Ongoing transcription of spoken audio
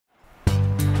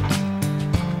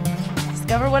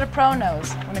Discover what a pro knows.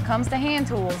 When it comes to hand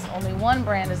tools, only one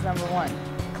brand is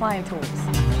 #1, Klein Tools.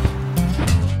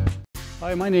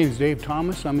 Hi, my name is Dave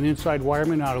Thomas. I'm an inside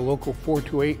wireman out of local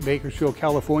 428 Bakersfield,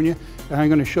 California, and I'm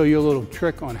going to show you a little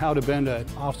trick on how to bend an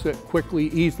offset quickly,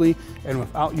 easily, and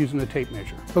without using the tape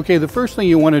measure. Okay, the first thing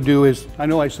you want to do is, I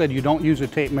know I said you don't use a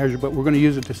tape measure, but we're going to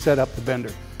use it to set up the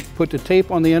bender. Put the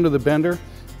tape on the end of the bender,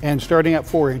 and starting at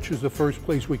 4 inches, the first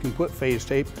place we can put phase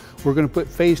tape, we're going to put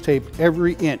phase tape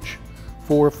every inch,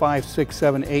 4, 5, 6,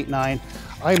 7, 8, 9.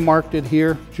 I marked it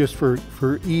here just for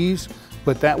ease,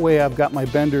 but that way I've got my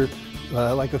bender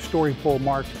like a story pole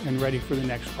marked and ready for the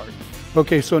next part.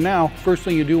 Okay, so now, first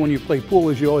thing you do when you play pool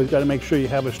is you always got to make sure you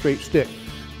have a straight stick.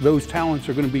 Those talents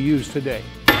are going to be used today.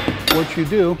 What you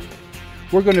do,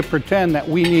 we're going to pretend that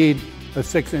we need a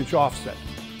 6-inch offset.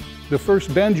 The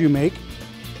first bend you make,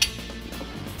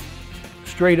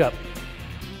 straight up,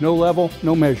 no level,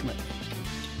 no measurement.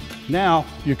 Now,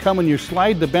 you come and you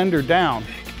slide the bender down,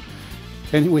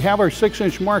 and we have our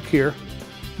 6-inch mark here.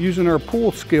 Using our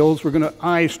pool skills, we're going to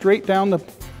eye straight down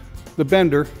the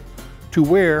bender to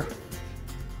where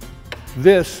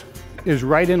this is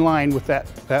right in line with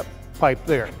that pipe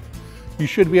there. You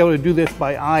should be able to do this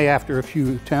by eye after a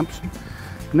few attempts.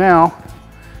 Now,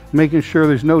 making sure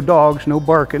there's no dogs, no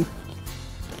barking.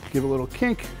 Give a little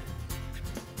kink.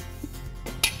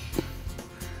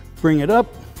 Bring it up.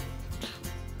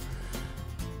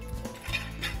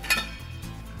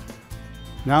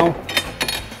 Now,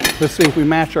 let's see if we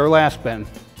match our last bend.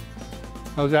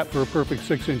 How's that for a perfect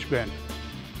 6-inch bend?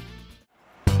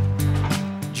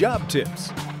 Job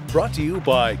tips brought to you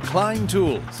by Klein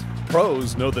Tools.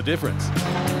 Pros know the difference.